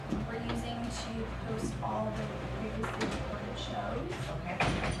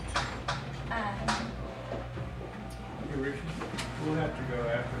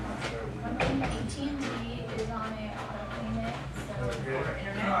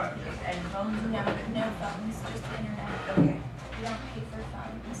Phones? No phones, just the internet. Okay. We don't pay for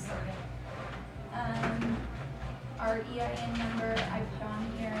phones. Our EIN number I put on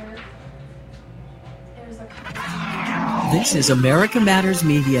here. There's a couple. This is America Matters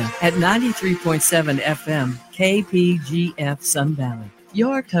Media at 93.7 FM KPGF Sun Valley,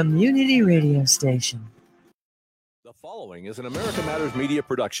 your community radio station. The following is an America Matters Media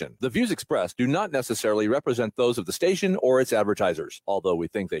production. The views expressed do not necessarily represent those of the station or its advertisers, although we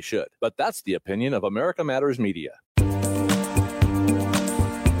think they should. But that's the opinion of America Matters Media.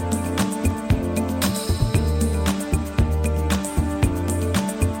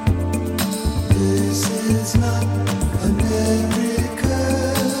 This is not America.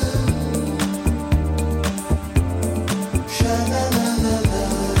 Sha-la-la-la-la.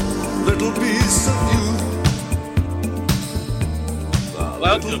 Little piece of you.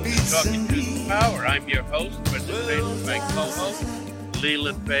 Welcome to Talking Truth Power. I'm your host, participating with my co-host,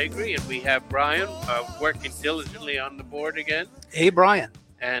 Leland Faegre, and we have Brian working diligently on the board again. Hey, Brian.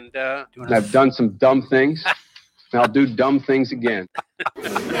 And I've done some dumb things, and I'll do dumb things again.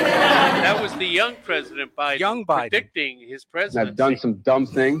 That was the young President Biden, Young Biden predicting his And presidency. I've done some dumb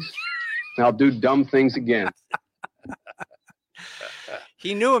things, and I'll do dumb things again.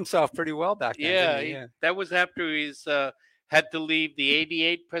 He knew himself pretty well back then. Yeah, didn't he? that was after he's had to leave the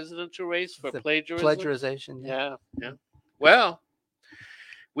 88 presidential race for plagiarism. Plagiarization. Yeah. Well,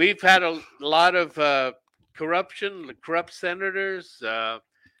 we've had a lot of corruption, corrupt senators.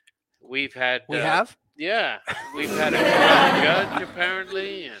 We've had. We have? Yeah, we've had a corrupt judge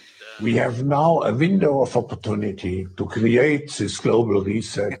apparently, and we have now a window of opportunity to create this global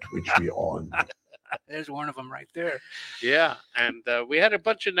reset which we all need. There's one of them right there. yeah, and we had a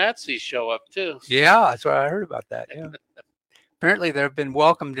bunch of Nazis show up too. Yeah, that's what I heard about that. Yeah. Apparently, they've been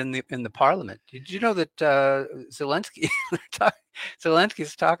welcomed in the parliament. Did you know that Zelensky's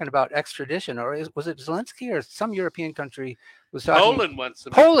talking about extradition, or was it Zelensky or some European country was talking? Poland wants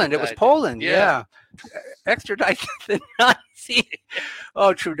them. Poland. It was Poland. Yeah. Extradite the Nazi.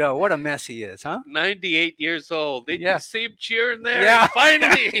 Oh, Trudeau, what a mess he is, huh? 98 years old. Did Yeah. you see him cheering there? Yeah.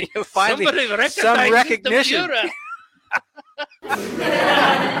 Finally, Finally, somebody recognizes some recognition. The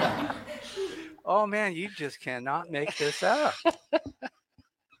Führer. Oh man, you just cannot make this up.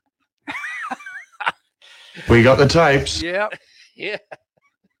 We got the tapes. Yep. Yeah.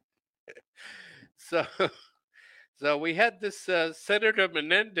 So we had this Senator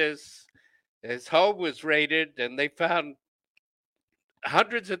Menendez. His home was raided, and they found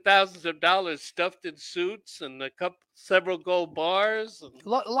hundreds of thousands of dollars stuffed in suits and several gold bars. And A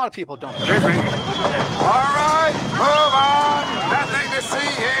lot of people don't. All right, move on. Nothing to see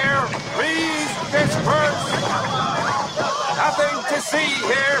here. Please disperse. Nothing to see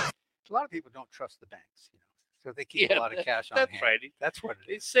here. A lot of people don't trust the banks, so they keep a lot of cash on that's hand. right. That's what it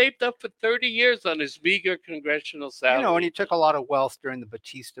He is. saved up for 30 years on his meager congressional salary. And he took a lot of wealth during the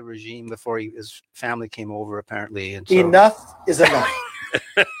Batista regime before his family came over, apparently. And so, Enough is enough.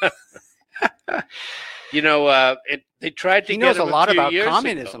 They tried to he get knows a him lot few about years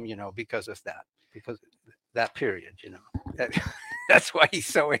communism, ago. because of that period, That's why he's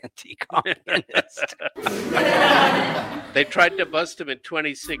so anti-communist. They tried to bust him in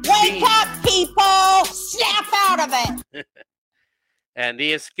 2016. Wake up, people! Snap out of it! And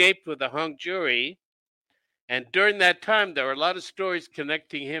he escaped with a hung jury. And during that time, there were a lot of stories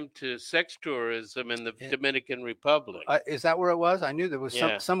connecting him to sex tourism in the Dominican Republic. Is that where it was? I knew there was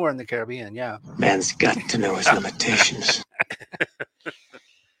somewhere in the Caribbean, yeah. Man's got to know his limitations.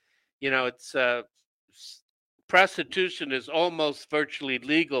 It's prostitution is almost virtually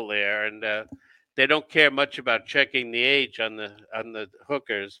legal there, and they don't care much about checking the age on the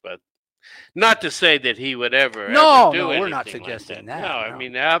hookers. But not to say that he would ever do we're not anything suggesting like that. No, I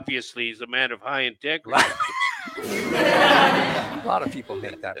mean, obviously he's a man of high integrity. A lot of people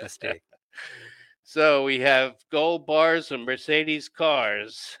make that mistake. So we have gold bars and Mercedes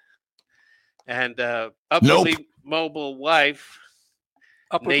cars, and upwardly mobile wife.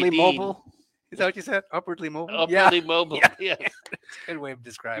 Upwardly Nadine. mobile? Is that what you said? Upwardly mobile? Upwardly mobile, yes. That's a good way of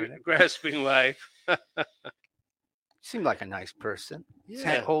describing it. Grasping wife. Seemed like a nice person.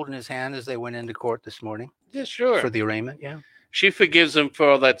 Yeah. Holding his hand as they went into court this morning. Yeah, sure. For the arraignment, yeah. She forgives him for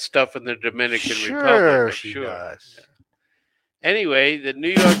all that stuff in the Dominican Republic. Sure, she does. Anyway, the New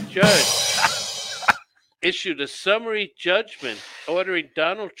York judge issued a summary judgment ordering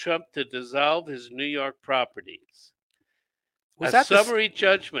Donald Trump to dissolve his New York properties. Was a that summary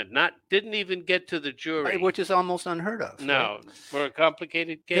judgment, didn't even get to the jury. Which is almost unheard of. No, right? For a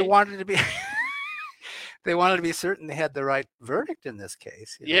complicated case. They wanted to be They wanted to be certain they had the right verdict in this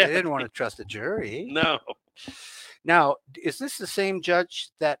case. You know, Yeah. They didn't want to trust a jury. No. Now, is this the same judge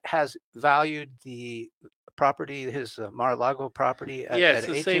that has valued the property, his Mar-a-Lago property at, Yeah, it's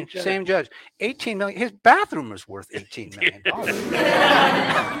at the 18? same judge. 18 million. His bathroom was worth $18 million.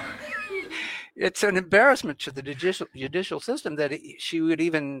 It's an embarrassment to the judicial system that she would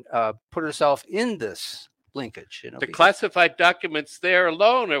even put herself in this linkage. The classified documents there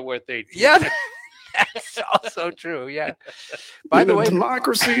alone are worth 18. Yeah, that's also true. Yeah. By the way,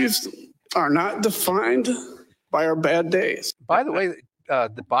 democracies are not defined by our bad days. By the way,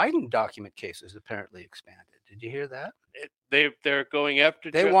 the Biden document case is apparently expanded. Did you hear that? They're going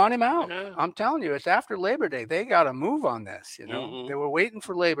after. They want him out. Yeah. I'm telling you, it's after Labor Day. They got to move on this. Mhm. They were waiting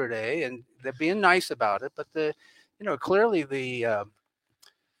for Labor Day, and they're being nice about it. But clearly the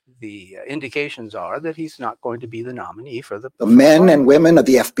indications are that he's not going to be the nominee for the. The men and women of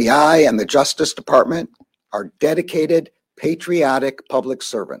the FBI and the Justice Department are dedicated, patriotic public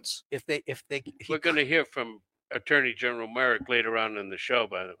servants. We're going to hear from Attorney General Merrick later on in the show,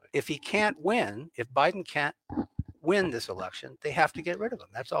 by the way. If he can't win, if Biden can't win this election, they have to get rid of him.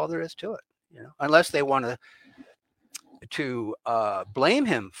 That's all there is to it. Unless they want to blame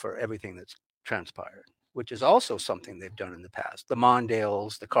him for everything that's transpired, which is also something they've done in the past. The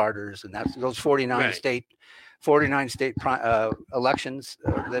Mondales, the Carters, and those 49 state elections.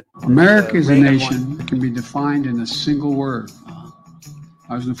 That America as a nation can be defined in a single word.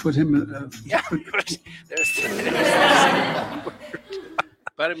 I was going to put him.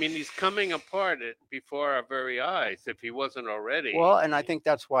 But I mean, he's coming apart before our very eyes, if he wasn't already. Well, and I think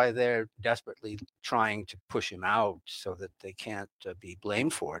that's why they're desperately trying to push him out so that they can't be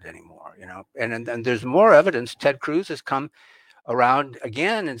blamed for it anymore. And there's more evidence. Ted Cruz has come around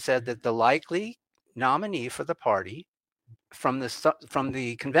again and said that the likely nominee for the party from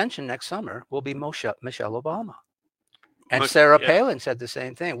the convention next summer will be Michelle Obama. And Sarah Palin said the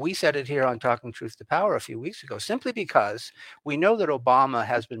same thing. We said it here on Talking Truth to Power a few weeks ago, simply because we know that Obama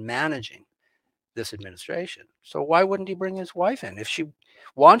has been managing this administration. So why wouldn't he bring his wife in? If she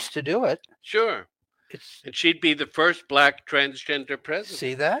wants to do it. Sure. And she'd be the first black transgender president.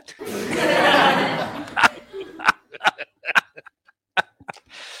 See that?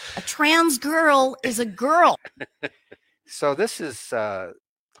 A trans girl is a girl. So this is,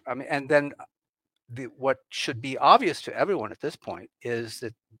 and then what should be obvious to everyone at this point is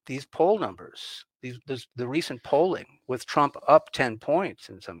that these poll numbers, the recent polling with Trump up 10 points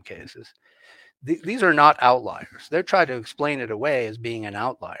in some cases, these are not outliers. They're trying to explain it away as being an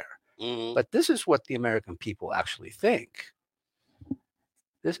outlier. Mm-hmm. But this is what the American people actually think.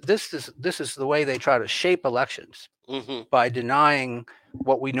 This is the way they try to shape elections, by denying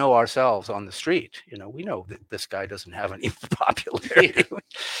what we know ourselves on the street. We know that this guy doesn't have any popularity. Yeah.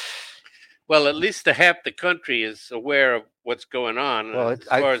 Well, at least half the country is aware of what's going on as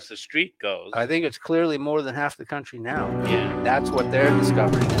far as the street goes. I think it's clearly more than half the country now. Yeah. That's what they're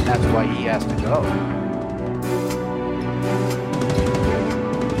discovering, and that's why he has to go.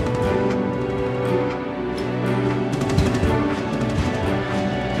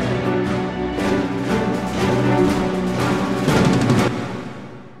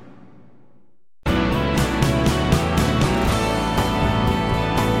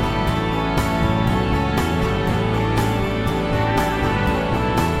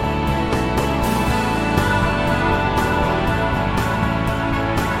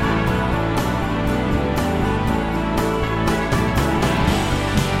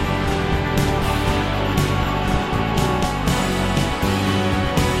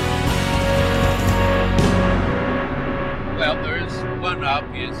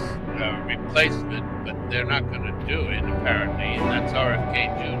 Replacement, but they're not going to do it, apparently, and that's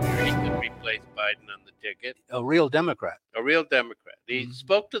RFK Jr. He could replace Biden on the ticket. A real Democrat. A real Democrat. He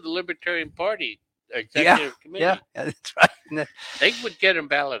spoke to the Libertarian Party executive committee. Yeah, that's right. They would get him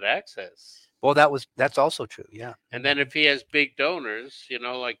ballot access. Well, that's also true, yeah. And then if he has big donors,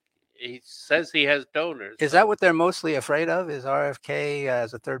 like he says he has donors. Is that what they're mostly afraid of? Is RFK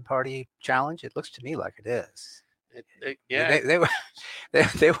as a third-party challenge? It looks to me like it is. Yeah,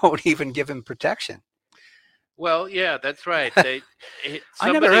 they won't even give him protection. Well, yeah, that's right. An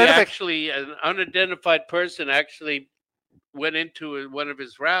unidentified person actually went into one of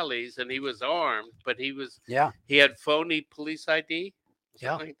his rallies, and he was armed, but he had phony police ID,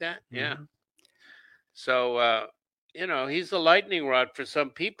 something like that. Mm-hmm. Yeah. So he's a lightning rod for some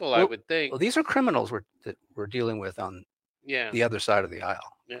people, I would think. Well, these are criminals that we're dealing with on the other side of the aisle.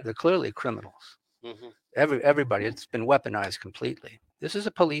 Yeah. They're clearly criminals. Mm-hmm. Everybody, it's been weaponized completely. This is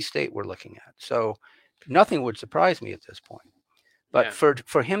a police state we're looking at. So nothing would surprise me at this point. But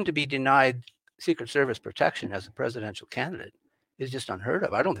for him to be denied Secret Service protection as a presidential candidate is just unheard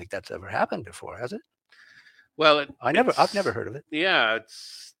of. I don't think that's ever happened before, has it? Well, I've never heard of it. Yeah,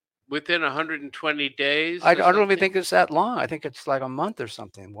 it's within 120 days. I don't even think it's that long. I think it's like a month or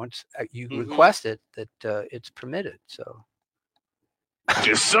something. Once you request it, that it's permitted. So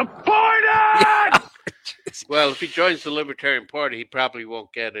Disappointed! Yeah. Well, if he joins the Libertarian Party, he probably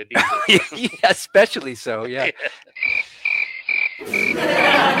won't get it either. Yeah, especially so. Yeah.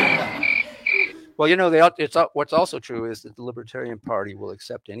 Well, what's also true is that the Libertarian Party will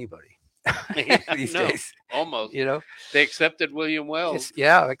accept anybody these days. Almost. They accepted William Wells.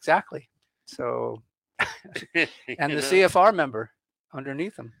 Yeah, exactly. So, and the CFR member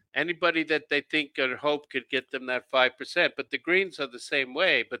underneath them. Anybody that they think or hope could get them that 5%. But the Greens are the same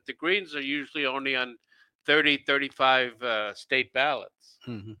way. But the Greens are usually only on 30, 35 state ballots.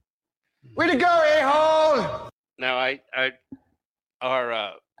 Mm-hmm. Way to go, a-hole! Now,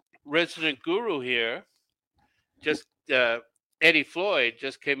 our resident guru here, just Eddie Floyd,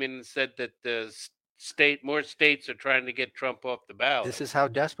 just came in and said that more states are trying to get Trump off the ballot. This is how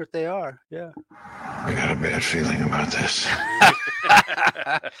desperate they are. Yeah. I got a bad feeling about this.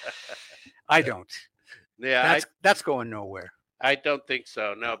 I don't. Yeah, that's going nowhere. I don't think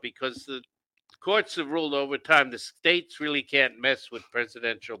so. No, because the courts have ruled over time the states really can't mess with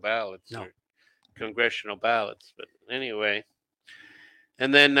presidential ballots or congressional ballots. But anyway,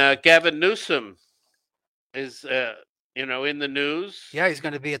 and then Gavin Newsom is in the news. Yeah, he's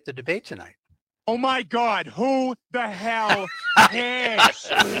going to be at the debate tonight. Oh my God, who the hell cares?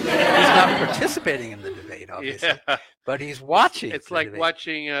 He's not participating in the debate, obviously, but he's watching. It's like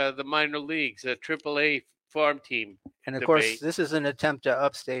watching the minor leagues, a AAA farm team. And of debate. course, this is an attempt to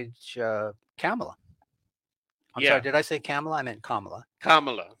upstage Kamala. I'm sorry, did I say Kamala? I meant Kamala.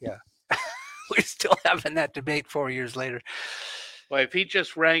 Kamala. Yeah. We're still having that debate 4 years later. Well, if he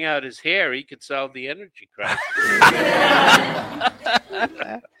just rang out his hair, he could solve the energy crisis.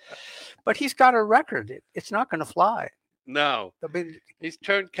 But he's got a record. It's not going to fly. No. I mean, he's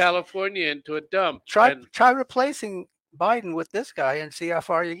turned California into a dump. Try replacing Biden with this guy and see how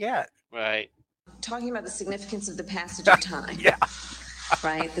far you get. Right. Talking about the significance of the passage of time. Yeah.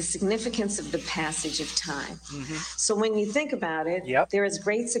 Right? The significance of the passage of time. Mm-hmm. So when you think about it, there is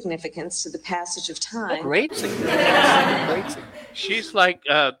great significance to the passage of time. Great significance. She's like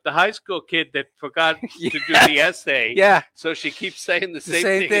the high school kid that forgot to do the essay. Yeah. So she keeps saying the same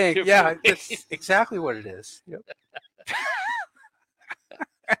thing. thing. Yeah, that's exactly what it is. Yep.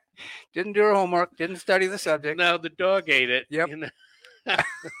 Didn't do her homework. Didn't study the subject. No, the dog ate it. Yep.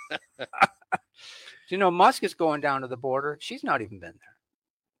 Musk is going down to the border. She's not even been there.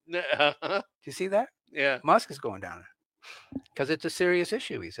 Do you see that? Yeah. Musk is going down there because it's a serious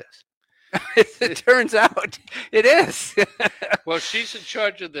issue, he says. It turns out it is. Well, she's in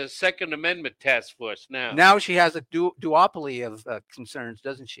charge of the Second Amendment task force now. Now she has a duopoly of concerns,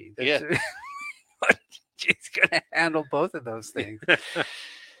 doesn't she? Yeah. She's going to handle both of those things.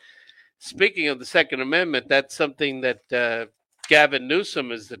 Speaking of the Second Amendment, that's something that Gavin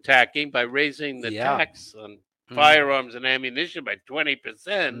Newsom is attacking by raising the tax on firearms and ammunition by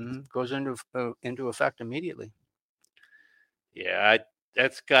 20%. Goes into effect immediately. Yeah,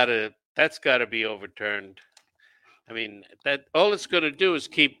 that's got to be overturned. I mean, that all it's going to do is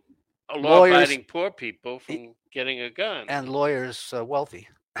keep law-abiding poor people from getting a gun, and lawyers wealthy.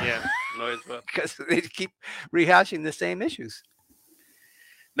 Yeah, lawyers wealthy because they keep rehashing the same issues.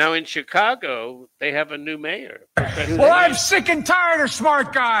 Now in Chicago, they have a new mayor. Well, I'm sick and tired of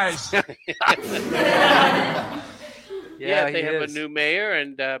smart guys. Yeah, they have a new mayor,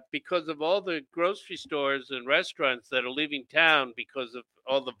 and because of all the grocery stores and restaurants that are leaving town because of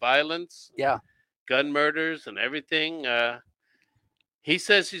all the violence, gun murders and everything, he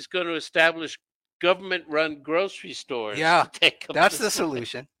says he's going to establish government-run grocery stores. Yeah, that's the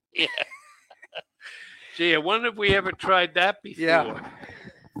solution. Yeah. Gee, I wonder if we ever tried that before. Yeah.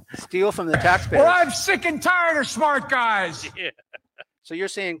 Steal from the taxpayers. Well, I'm sick and tired of smart guys. Yeah. So you're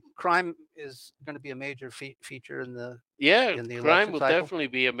saying crime is going to be a major feature in the crime will cycle? definitely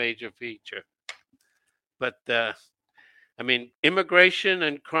be a major feature. But I mean, immigration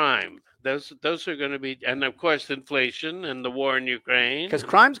and crime, those are going to be, and of course, inflation and the war in Ukraine. Because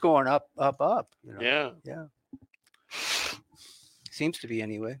crime's going up. Yeah. Seems to be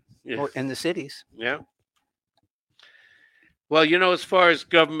anyway. Yeah. Or in the cities. Yeah. Well, as far as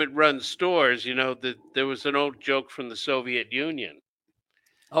government-run stores, there was an old joke from the Soviet Union.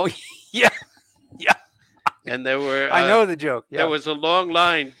 Oh, yeah. Yeah. And there were... I know the joke. Yeah. There was a long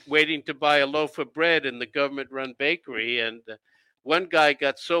line waiting to buy a loaf of bread in the government-run bakery, and one guy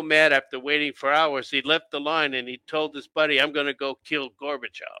got so mad after waiting for hours, he left the line and he told his buddy, I'm going to go kill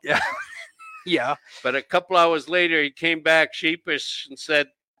Gorbachev. Yeah. Yeah. But a couple hours later, he came back sheepish and said,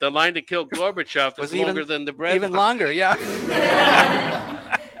 the line to kill Gorbachev is longer than the bread. Even longer, yeah.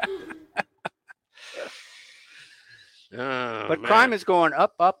 Oh, but man. crime is going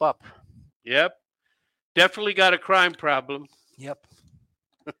up, up, up. Yep. Definitely got a crime problem. Yep.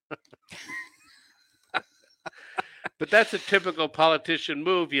 But that's a typical politician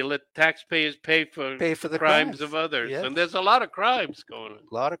move. You let taxpayers pay for the crimes of others. Yes. And there's a lot of crimes going on.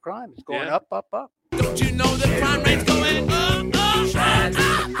 A lot of crime. It's going up, up, up. Don't you know the crime rate's going up, up?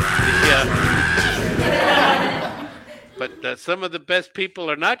 Yeah. But some of the best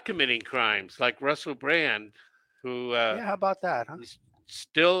people are not committing crimes, like Russell Brand, who how about that, huh? He's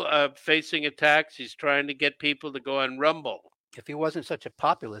still facing attacks. He's trying to get people to go on Rumble. If he wasn't such a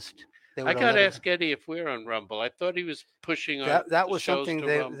populist, I got to ask Eddie if we're on Rumble. I thought he was pushing on that was shows something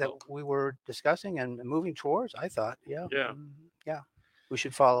to that we were discussing and moving towards. I thought, yeah, we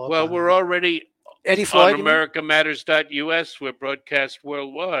should follow up. Well, we're already Eddie Floyd on AmericaMatters.us. We're broadcast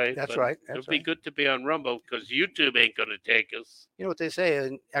worldwide. That's right. It'd be good to be on Rumble because YouTube ain't going to take us. You know what they say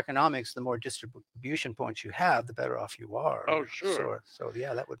in economics: the more distribution points you have, the better off you are. Oh, sure. So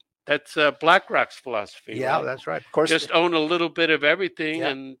yeah, that would. That's BlackRock's philosophy. Yeah, right? that's right. Of course, just own a little bit of everything,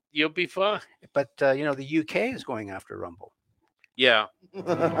 and you'll be fine. But the UK is going after Rumble. Yeah. They're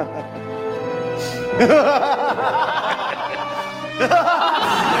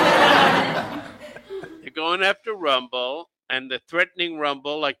going after Rumble, and they're threatening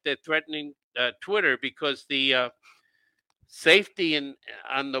Rumble like they're threatening Twitter because the safety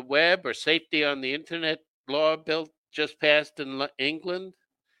on the web or safety on the internet law bill just passed in England.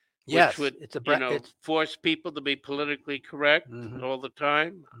 Yes, which would force people to be politically correct all the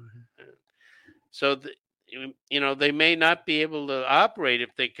time. So they may not be able to operate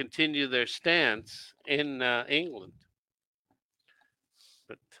if they continue their stance in England.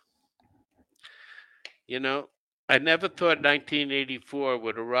 But I never thought 1984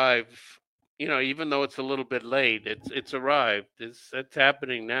 would arrive. Even though it's a little bit late, it's arrived. It's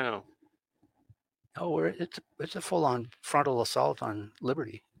happening now. Oh, it's a full-on frontal assault on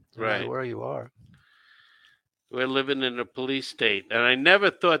liberty. No matter where you are. We're living in a police state. And I never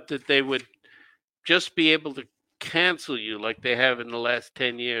thought that they would just be able to cancel you like they have in the last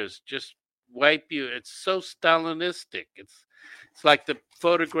 10 years. Just wipe you. It's so Stalinistic. It's like the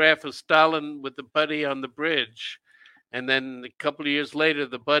photograph of Stalin with the buddy on the bridge. And then a couple of years later,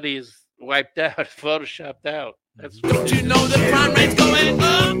 the buddy is wiped out, photoshopped out. That's what Don't you know the crime rate's going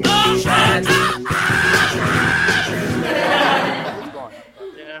up,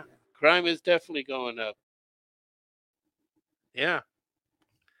 Yeah, crime is definitely going up. Yeah.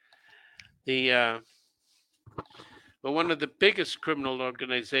 But one of the biggest criminal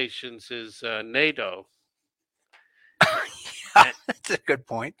organizations is NATO. That's a good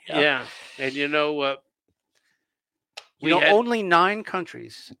point. Yeah. And only 9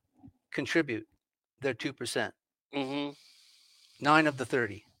 countries contribute their 2%. 9 of the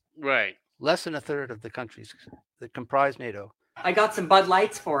 30. Right. Less than a third of the countries that comprise NATO. I got some Bud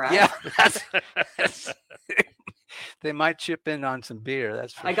Lights for us. Yeah, that's they might chip in on some beer.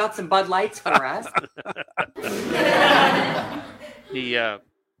 That's for I got some Bud Lights for us. The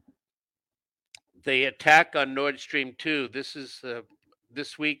attack on Nord Stream 2. This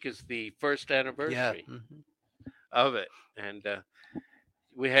week is the first anniversary of it, and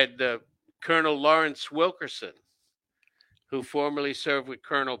we had Colonel Lawrence Wilkerson, who formerly served with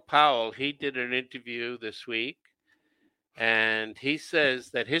Colonel Powell. He did an interview this week, and he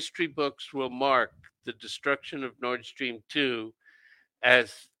says that history books will mark the destruction of Nord Stream 2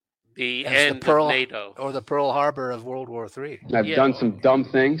 as the end of NATO. Or the Pearl Harbor of World War III. I've done some dumb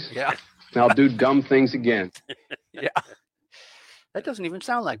things. Yeah. And I'll do dumb things again. Yeah. That doesn't even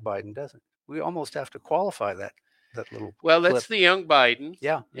sound like Biden, does it? We almost have to qualify that little Well, that's clip. the young Biden.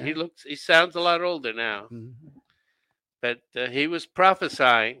 Yeah. He sounds a lot older now. But he was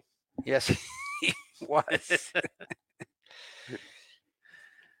prophesying. Yes, he was.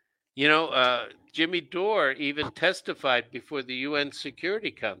 Jimmy Dore even testified before the UN Security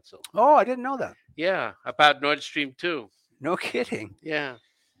Council. Oh, I didn't know that. Yeah, about Nord Stream 2. No kidding. Yeah.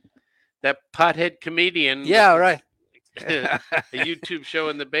 That pothead comedian. Yeah, right. A YouTube show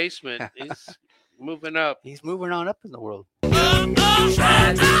in the basement. He's moving up. He's moving on up in the world.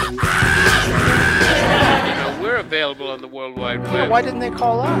 We're available on the World Wide Web. Why didn't they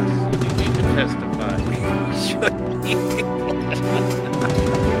call us? You can testify.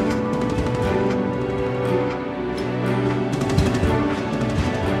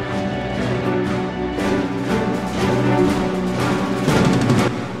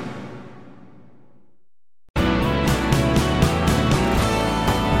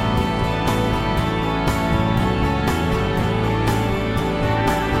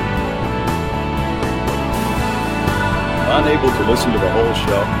 listen to the whole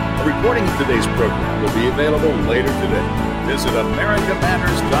show, a recording of today's program will be available later today. Visit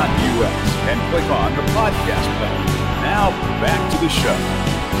americamatters.us and click on the podcast button. Now, back to the show.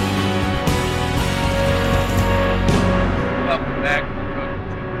 Welcome back to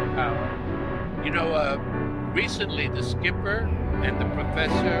Truth Power. You know, recently the skipper and the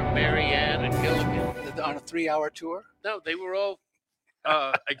professor, Mary Ann and Gilligan, on a 3-hour tour? No, they were all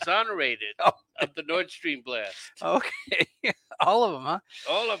exonerated of the Nord Stream blast. Okay. All of them, huh?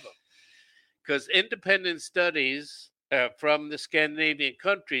 All of them. Because independent studies from the Scandinavian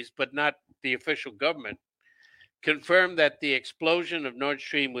countries, but not the official government, confirmed that the explosion of Nord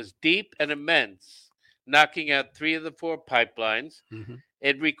Stream was deep and immense, knocking out 3 of the 4 pipelines. Mm-hmm.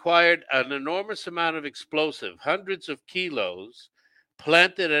 It required an enormous amount of explosive, hundreds of kilos,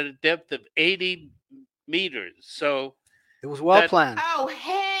 planted at a depth of 80 meters. So it was well planned. Oh,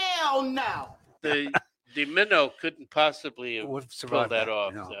 hell no. The minnow couldn't possibly have pulled that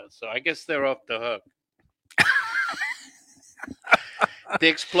off. No. So I guess they're off the hook. The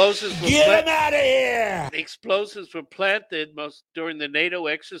explosives were Get him out of here! The explosives were planted most during the NATO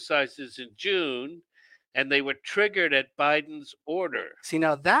exercises in June, and they were triggered at Biden's order. See,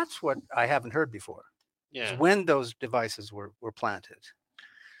 now that's what I haven't heard before. Yeah. Is when those devices were planted.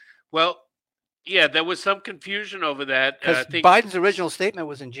 Well, yeah, there was some confusion over that. Because Biden's original statement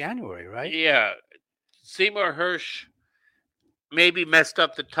was in January, right? Yeah. Seymour Hersh maybe messed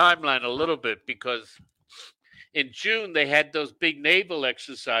up the timeline a little bit because in June they had those big naval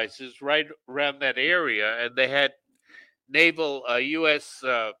exercises right around that area, and they had naval U.S.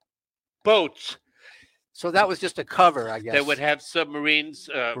 Boats. So that was just a cover, I guess. That would have submarines,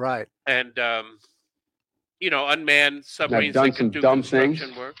 right? And unmanned submarines. I've done that some could do dumb things.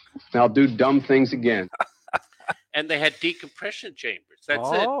 construction work. Now I'll do dumb things again. And they had decompression chambers. That's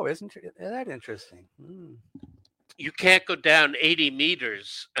it. Oh, isn't that interesting? Mm. You can't go down 80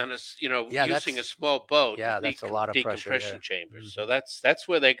 meters on using a small boat. Yeah, that's a lot of pressure. Decompression chambers. So that's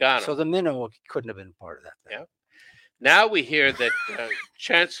where they got them. So the minnow couldn't have been part of that thing. Yeah. Now we hear that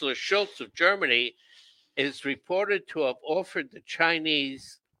Chancellor Schultz of Germany is reported to have offered the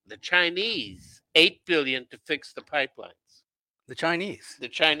Chinese $8 billion to fix the pipelines. The Chinese,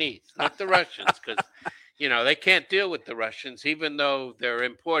 not the Russians, because they can't deal with the Russians, even though they're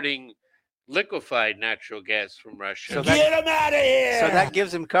importing liquefied natural gas from Russia. So Get him out of here! So that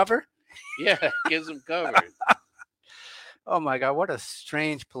gives him cover? Yeah, it gives them cover. Oh my God, what a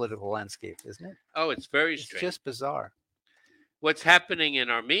strange political landscape, isn't it? Oh, it's very strange. It's just bizarre. What's happening in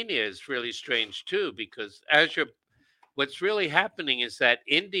Armenia is really strange too, because what's really happening is that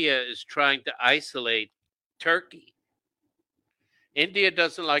India is trying to isolate Turkey. India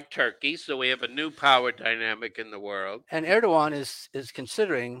doesn't like Turkey, so we have a new power dynamic in the world. And Erdogan is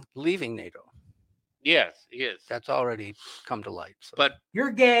considering leaving NATO. Yes, he is. That's already come to light. So. But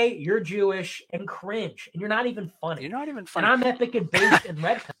you're gay, you're Jewish, and cringe, and you're not even funny. You're not even funny. And I'm epic and based and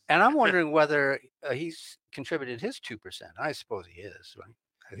red. And I'm wondering whether he's contributed his 2%. I suppose he is.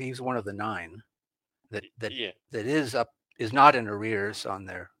 Right? He's one of the 9 that is not in arrears on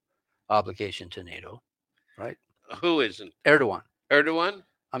their obligation to NATO, right? Who isn't? Erdogan.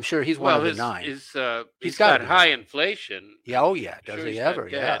 I'm sure he's one of the 9. He's got high inflation. Yeah. Oh yeah. Does he ever?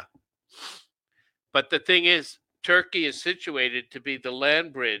 Yeah. But the thing is, Turkey is situated to be the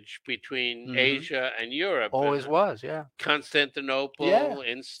land bridge between Asia and Europe. Always was, yeah. Constantinople,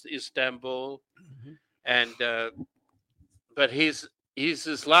 Istanbul, and but he's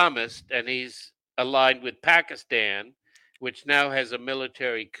Islamist, and he's aligned with Pakistan, which now has a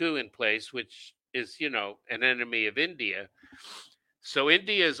military coup in place, which is an enemy of India. So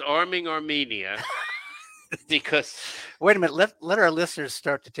India is arming Armenia. Because wait a minute, let our listeners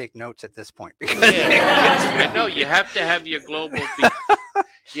start to take notes at this point. Because I know you have to have your global.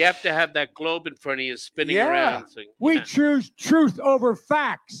 You have to have that globe in front of you spinning around. So, we choose truth over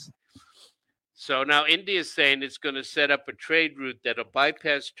facts. So now India is saying it's going to set up a trade route that'll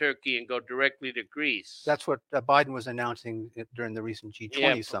bypass Turkey and go directly to Greece. That's what Biden was announcing during the recent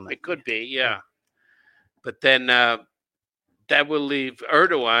G20 summit. It could be, yeah. But then that will leave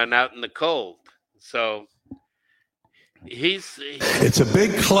Erdogan out in the cold. So. It's a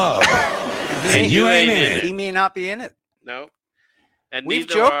big club, and you ain't in it. He may not be in it. No, and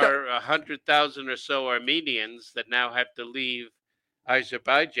neither are 100,000 or so Armenians that now have to leave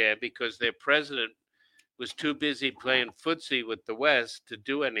Azerbaijan because their president was too busy playing footsie with the West to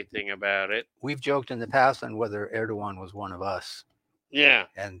do anything about it. We've joked in the past on whether Erdogan was one of us. Yeah,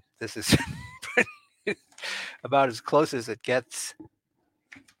 and this is about as close as it gets.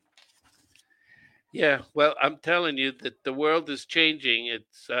 Yeah, well, I'm telling you that the world is changing.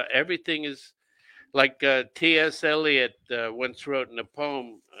 It's everything is Like T.S. Eliot once wrote in a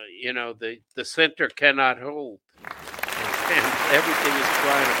poem, the center cannot hold, and everything is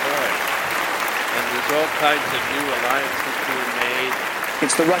flying apart. And there's all kinds of new alliances being made.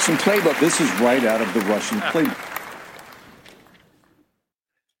 It's the Russian playbook. This is right out of the Russian playbook.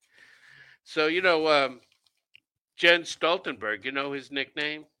 So, Jens Stoltenberg, you know his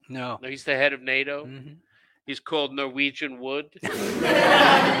nickname? No. He's the head of NATO. Mm-hmm. He's called Norwegian Wood.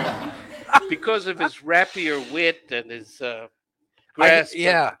 Because of his rapier wit and his grasp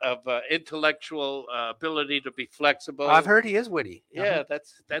of intellectual ability to be flexible. I've heard he is witty. Yeah,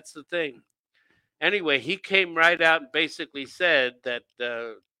 that's the thing. Anyway, he came right out and basically said that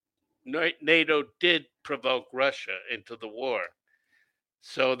NATO did provoke Russia into the war.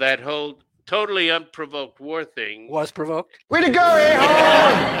 So that whole totally unprovoked war thing was provoked. Way to go,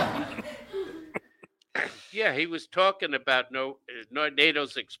 a-hole! Yeah, he was talking about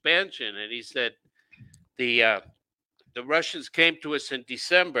NATO's expansion, and he said the Russians came to us in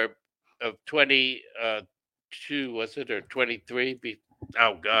December of 22, was it, or 23?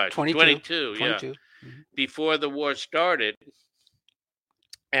 Oh gosh, 22, yeah, 22. Before the war started,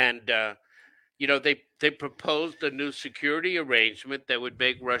 and they proposed a new security arrangement that would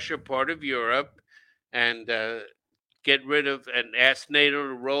make Russia part of Europe, and get rid of and ask NATO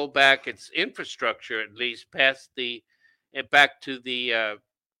to roll back its infrastructure, at least back to the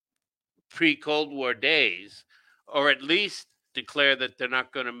pre-Cold War days, or at least declare that they're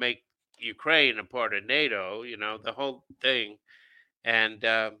not going to make Ukraine a part of NATO, the whole thing. And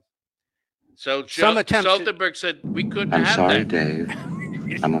so Stoltenberg said we couldn't have that. I'm sorry, Dave.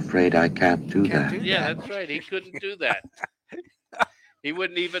 I'm afraid I can't do that. Yeah, that's right. He couldn't do that. He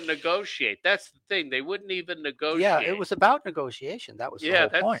wouldn't even negotiate. That's the thing. They wouldn't even negotiate. Yeah, it was about negotiation. That was the whole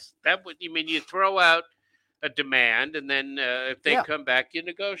point. That would, you throw out a demand, and then if they come back, you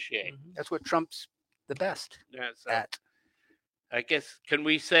negotiate. Mm-hmm. That's what Trump's the best at. I guess, can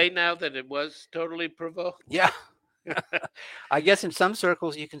we say now that it was totally provoked? Yeah. I guess in some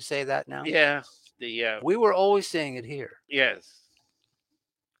circles you can say that now. Yeah. We were always saying it here. Yes.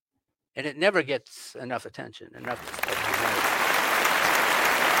 And it never gets enough attention,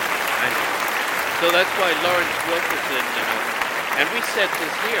 So that's why Lawrence Wilkerson, and we said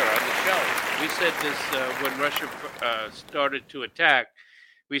this here on the show. We said this when Russia started to attack.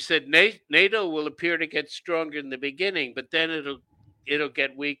 We said NATO will appear to get stronger in the beginning, but then it'll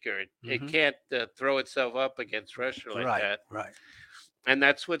get weaker. It can't throw itself up against Russia like that. Right. And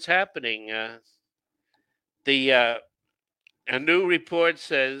that's what's happening. A new report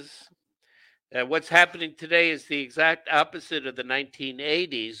says what's happening today is the exact opposite of the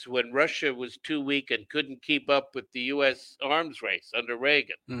 1980s, when Russia was too weak and couldn't keep up with the U.S. arms race under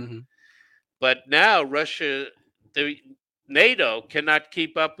Reagan. Mm-hmm. But now NATO cannot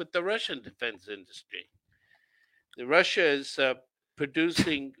keep up with the Russian defense industry. Russia is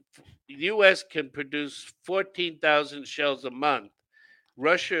producing, the U.S. can produce 14,000 shells a month.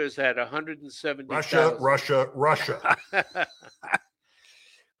 Russia is at 170,000. Russia.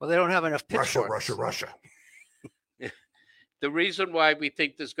 Well, they don't have enough pitchforks. Russia. The reason why we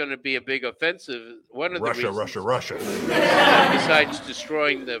think there's going to be a big offensive, one of the reasons, Russia. besides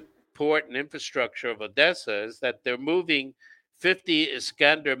destroying the port and infrastructure of Odessa, is that they're moving 50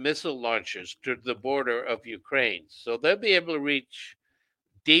 Iskander missile launchers to the border of Ukraine. So they'll be able to reach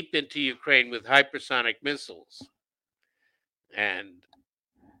deep into Ukraine with hypersonic missiles. And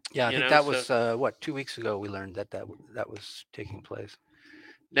yeah, I think that was 2 weeks ago we learned that was taking place.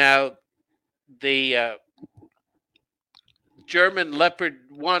 Now, the German Leopard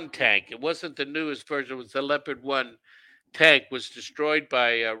 1 tank, it wasn't the newest version, it was the Leopard 1 tank, was destroyed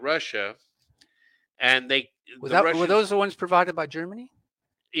by Russia. And were those the ones provided by Germany?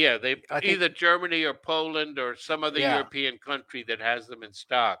 Yeah, either Germany or Poland or some other European country that has them in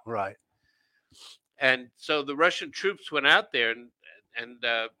stock. Right. And so the Russian troops went out there and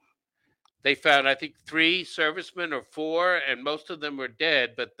they found, I think, 3 servicemen or 4, and most of them were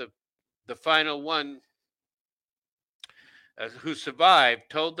dead. But the final one who survived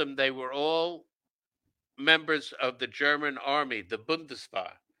told them they were all members of the German army, the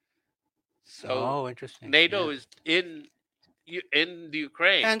Bundeswehr. So interesting. NATO is in the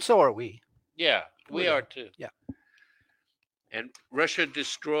Ukraine. And so are we. Yeah, we are too. Yeah. And Russia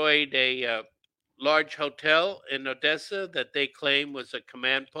destroyed a large hotel in Odessa that they claim was a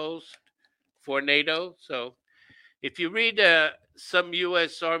command post for NATO. So if you read some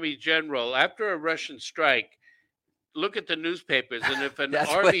U.S. Army general, after a Russian strike, look at the newspapers, and if an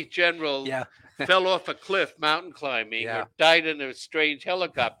Army general fell off a cliff mountain climbing or died in a strange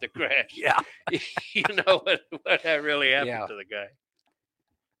helicopter crash, you know what really happened to the guy.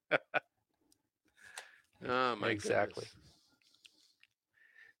 Oh my Exactly. goodness.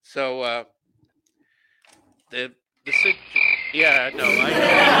 So the yeah, no, I know.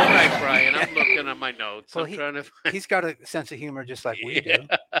 All right, Brian, I'm looking at my notes. Well, I'm trying to. He's got a sense of humor just like we do.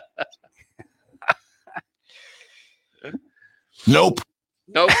 Nope.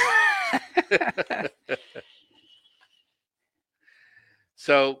 Nope.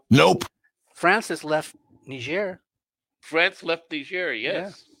 So. Nope. France has left Niger. France left Niger.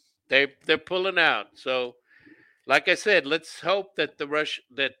 Yes, they're pulling out. So, like I said, let's hope that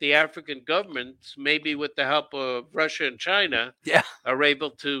the African governments, maybe with the help of Russia and China, are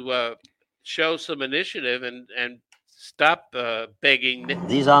able to show some initiative and stop begging.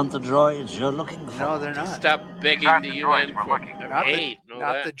 These aren't the droids you're looking for. No, they're not. Stop begging the UN for aid.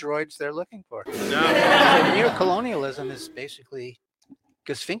 Not the droids they're looking for. No. So neo-colonialism is basically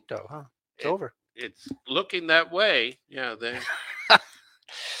Gesfinkto, huh? It's over. It's looking that way. Yeah, they're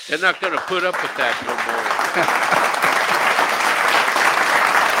not going to put up with that no more.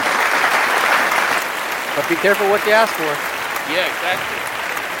 But be careful what you ask for. Yeah, exactly.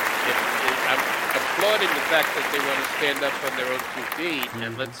 I'm applauding the fact that they want to stand up on their own 2 feet,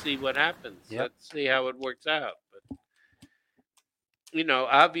 and let's see what happens. Yep. Let's see how it works out. But,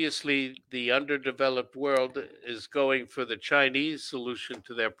 obviously the underdeveloped world is going for the Chinese solution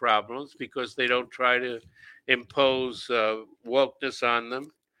to their problems because they don't try to impose wokeness on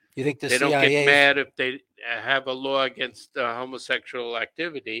them. You think they don't get mad if they have a law against homosexual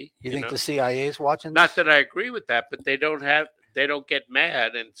activity? You think the CIA is watching this? Not that I agree with that, but they don't get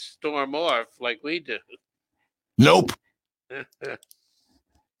mad and storm off like we do. Nope.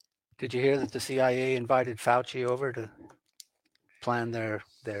 Did you hear that the CIA invited Fauci over to plan their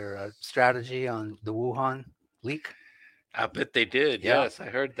strategy on the Wuhan leak? I bet they did. Yeah. Yes, I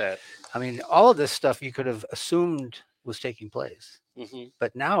heard that. I mean, all of this stuff you could have assumed was taking place,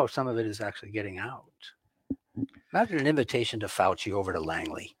 but now some of it is actually getting out. Imagine an invitation to Fauci over to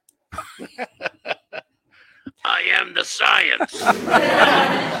Langley. I am the science.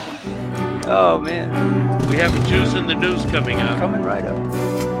 Oh man, we have Jews in the news coming up. Coming right up.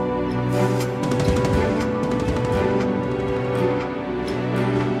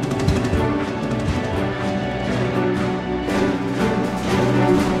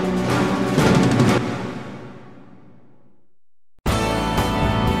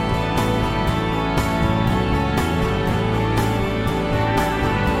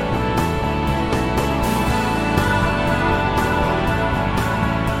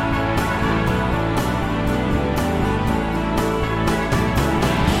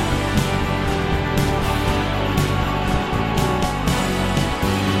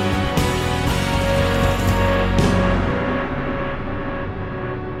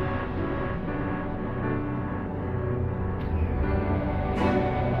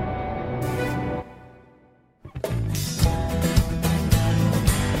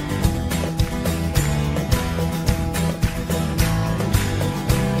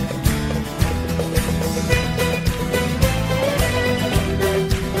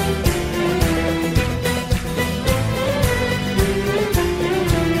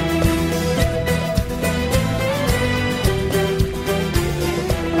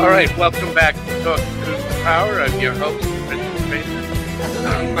 Welcome back to Talk Truth to Power. I'm your host, Richard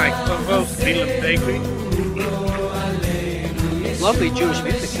Tracer. My co-host, Leland Bakery. Lovely Jewish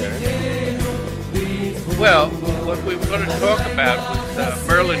music there. Well, what we were going to talk about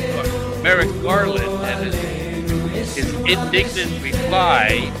was Merrick Garland and his indignant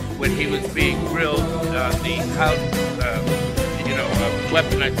reply when he was being grilled on the House,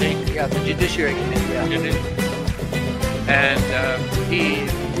 weaponization. Yeah, the Judiciary Committee. And he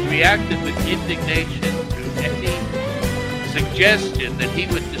reacted with indignation to any suggestion that he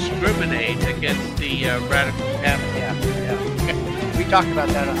would discriminate against the radical Catholics. Yeah. We talked about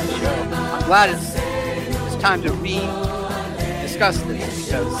that on the show. I'm glad it's time to discuss this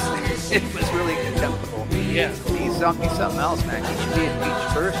because it was really contemptible. Yeah. He's something else, man. He should be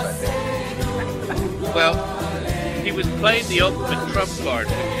impeached first, I think. Well, he was playing the ultimate trump card.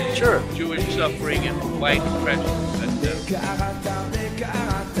 Sure. Jewish suffering and white oppression.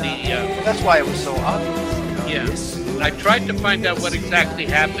 That's why it was so obvious. Yeah. I tried to find out what exactly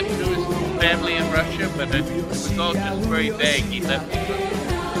happened to his family in Russia, but it was all just very vague. He left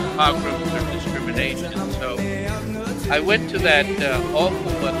pogroms or discrimination. So I went to that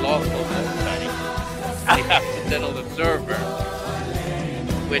awful but lawful website, the Accidental Observer,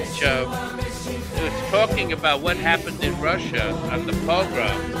 which was talking about what happened in Russia on the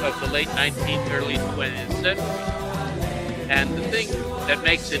pogroms of the late 19th, early 20th century. And the thing that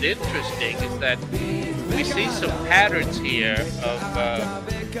makes it interesting is that we see some patterns here of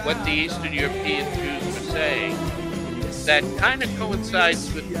what the Eastern European Jews were saying that kind of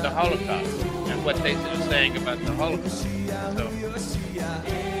coincides with the Holocaust and what they are saying about the Holocaust. So,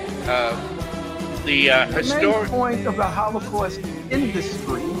 the main point of the Holocaust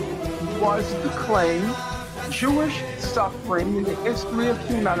industry was to claim Jewish suffering in the history of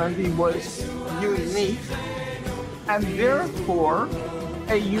humanity was unique, and therefore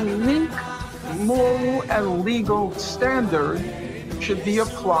a unique moral and legal standard should be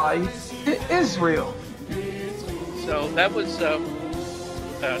applied to Israel. So that was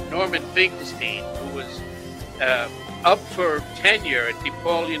Norman Finkelstein, who was up for tenure at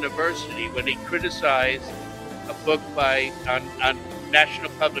DePaul University when he criticized a book on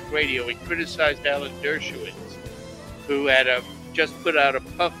National Public Radio. He criticized Alan Dershowitz, who had just put out a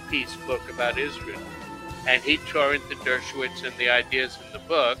puff piece book about Israel. And he tore into Dershowitz and the ideas in the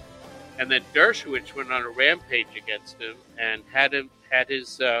book. And then Dershowitz went on a rampage against him and had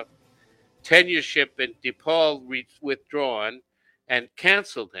his tenureship in DePaul withdrawn and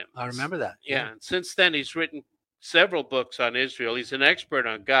canceled him. I remember that. Yeah. And since then, he's written several books on Israel. He's an expert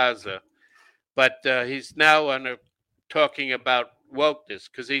on Gaza, but he's now talking about wokeness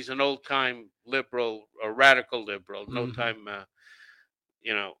because he's an old-time liberal, or radical liberal, an old-time,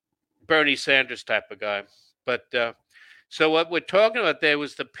 Bernie Sanders type of guy. But so what we're talking about there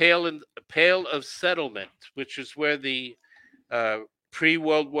was the Pale of Settlement, which is where the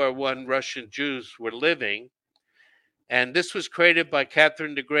pre-World War I Russian Jews were living. And this was created by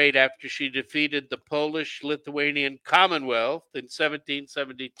Catherine the Great after she defeated the Polish-Lithuanian Commonwealth in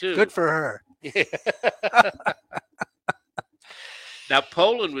 1772. Good for her. Yeah. Now,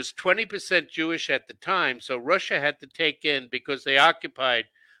 Poland was 20% Jewish at the time, so Russia had to take in, because they occupied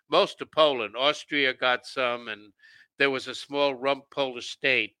most of Poland. Austria got some, and there was a small rump Polish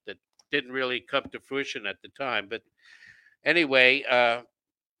state that didn't really come to fruition at the time. But anyway,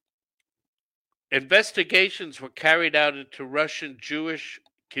 investigations were carried out into Russian Jewish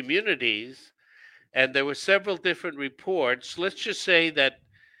communities, and there were several different reports. Let's just say that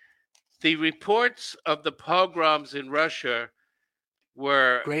the reports of the pogroms in Russia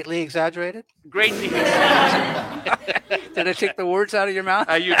were greatly exaggerated? Greatly exaggerated. Did I take the words out of your mouth?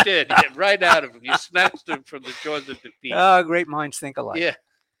 You did. Right out of them. You snatched them from the jaws of defeat. Oh, great minds think alike. Yeah.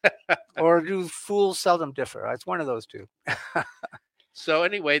 Or do fools seldom differ? It's one of those two. So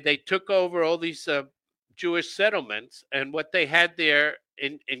anyway, they took over all these Jewish settlements, and what they had there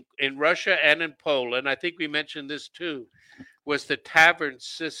in Russia and in Poland, I think we mentioned this too, was the tavern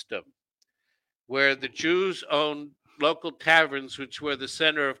system, where the Jews owned local taverns, which were the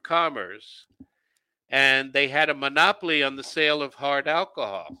center of commerce, and they had a monopoly on the sale of hard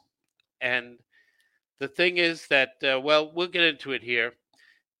alcohol. And the thing is that, well, we'll get into it here.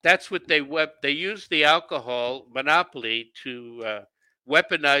 That's what they used the alcohol monopoly to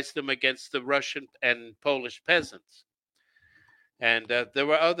weaponize them against the Russian and Polish peasants. And there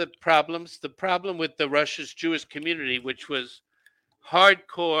were other problems. The problem with the Russia's Jewish community, which was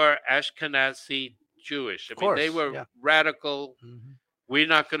hardcore Ashkenazi Jewish. I mean, they were radical. Mm-hmm. We're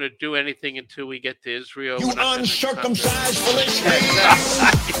not going to do anything until we get to Israel. You uncircumcised Philistine!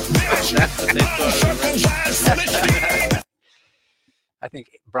 I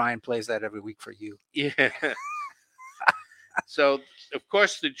think Brian plays that every week for you. Yeah. So, of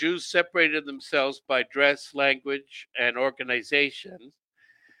course, the Jews separated themselves by dress, language, and organization.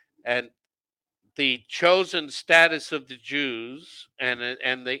 And the chosen status of the Jews and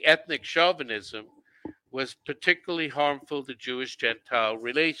the ethnic chauvinism was particularly harmful to Jewish-Gentile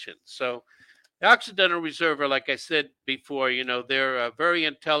relations. So the Occidental Reserve are, like I said before, they're very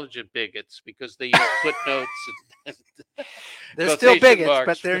intelligent bigots because they use footnotes. And they're still bigots,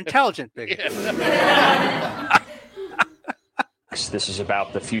 but they're intelligent bigots. Yeah. This is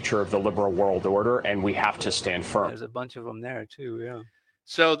about the future of the liberal world order, and we have to stand firm. There's a bunch of them there, too, yeah.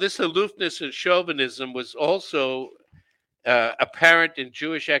 So this aloofness and chauvinism was also apparent in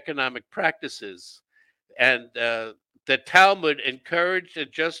Jewish economic practices. And the Talmud encouraged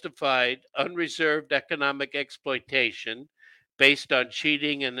and justified unreserved economic exploitation based on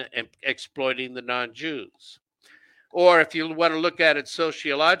cheating and exploiting the non-Jews. Or if you want to look at it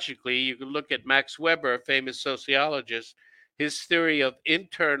sociologically, you can look at Max Weber, a famous sociologist, his theory of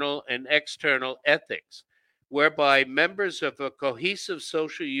internal and external ethics, whereby members of a cohesive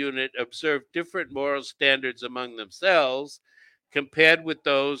social unit observe different moral standards among themselves compared with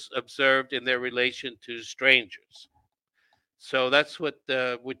those observed in their relation to strangers. So that's what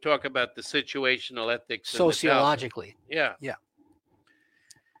we talk about, the situational ethics. Sociologically. Yeah. Yeah.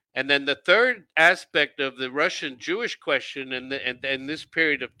 And then the third aspect of the Russian Jewish question in this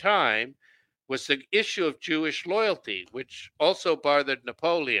period of time was the issue of Jewish loyalty, which also bothered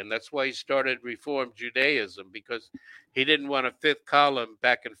Napoleon. That's why he started Reform Judaism, because he didn't want a fifth column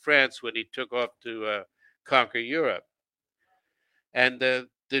back in France when he took off to conquer Europe. And so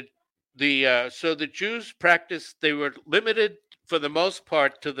the Jews practiced, they were limited for the most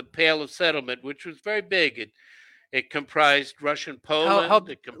part to the Pale of Settlement, which was very big. It comprised Russian Poland. How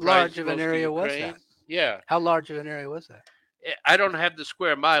it comprised large of an most area was Ukraine. that? Yeah. How large of an area was that? I don't have the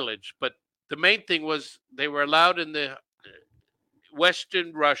square mileage, but the main thing was they were allowed in the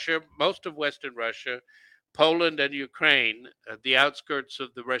Western Russia, most of Western Russia, Poland and Ukraine, the outskirts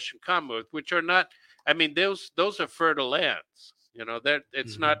of the Russian Commonwealth, which are not, I mean, those are fertile lands. You know, that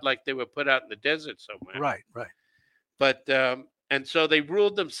it's not like they were put out in the desert somewhere. Right. But, and so they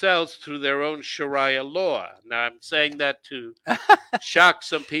ruled themselves through their own Sharia law. Now, I'm saying that to shock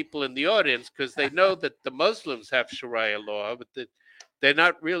some people in the audience because they know that the Muslims have Sharia law, but they're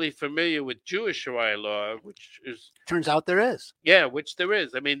not really familiar with Jewish Sharia law, which is... Turns out there is. Yeah, which there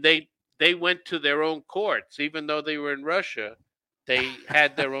is. I mean, they went to their own courts, even though they were in Russia. They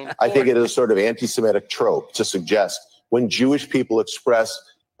had their own courts. I think it is sort of anti-Semitic trope to suggest when Jewish people express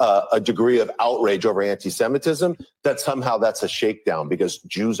a degree of outrage over anti-Semitism, that somehow that's a shakedown because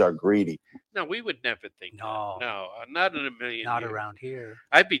Jews are greedy. No, we would never think that. No, not in a million Not years. around here.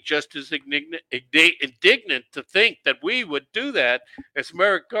 I'd be just as indignant to think that we would do that as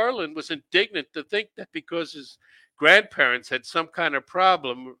Merrick Garland was indignant to think that because his grandparents had some kind of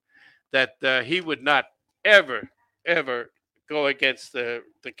problem that he would not ever go against the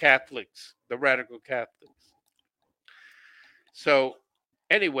Catholics, the radical Catholics. So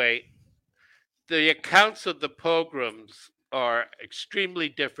anyway, the accounts of the pogroms are extremely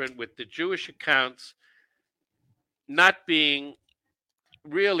different, with the Jewish accounts not being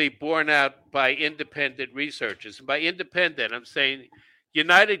really borne out by independent researchers. And by independent, I'm saying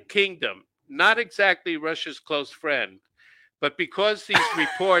United Kingdom, not exactly Russia's close friend, but because these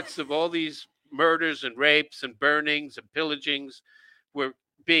reports of all these murders and rapes and burnings and pillagings were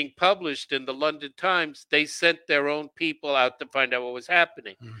being published in the London Times, they sent their own people out to find out what was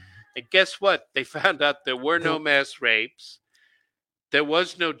happening. And guess what? They found out there were no mass rapes. There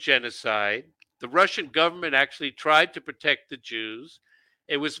was no genocide. The Russian government actually tried to protect the Jews.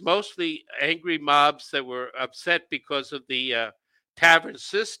 It was mostly angry mobs that were upset because of the tavern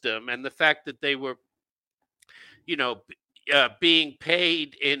system and the fact that they were, being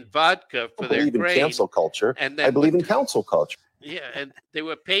paid in vodka for their grain. I believe in cancel culture. And I believe in council culture. Yeah, and they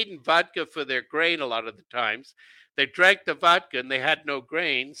were paid in vodka for their grain a lot of the times. They drank the vodka and they had no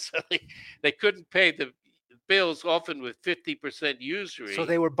grain, so they couldn't pay the bills, often with 50% usury. So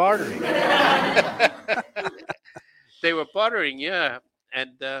they were bartering. They were bartering, yeah.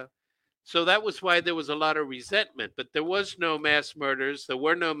 And so that was why there was a lot of resentment. But there was no mass murders. There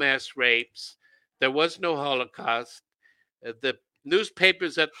were no mass rapes. There was no Holocaust. The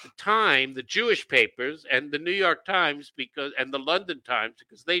newspapers at the time, the Jewish papers and the New York Times and the London Times,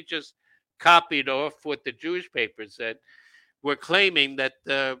 because they just copied off what the Jewish papers said, were claiming that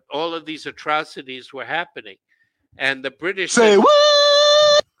all of these atrocities were happening. And the British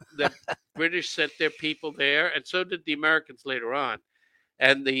the British sent their people there, and so did the Americans later on.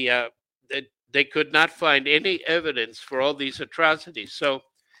 And they could not find any evidence for all these atrocities. So,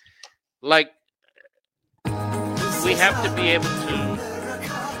 we have to be able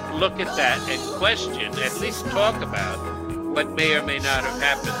to look at that and question, at least talk about what may or may not have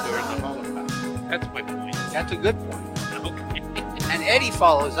happened during the Holocaust. That's my point. That's a good point. Okay. And Eddie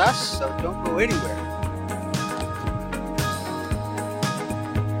follows us, so don't go anywhere.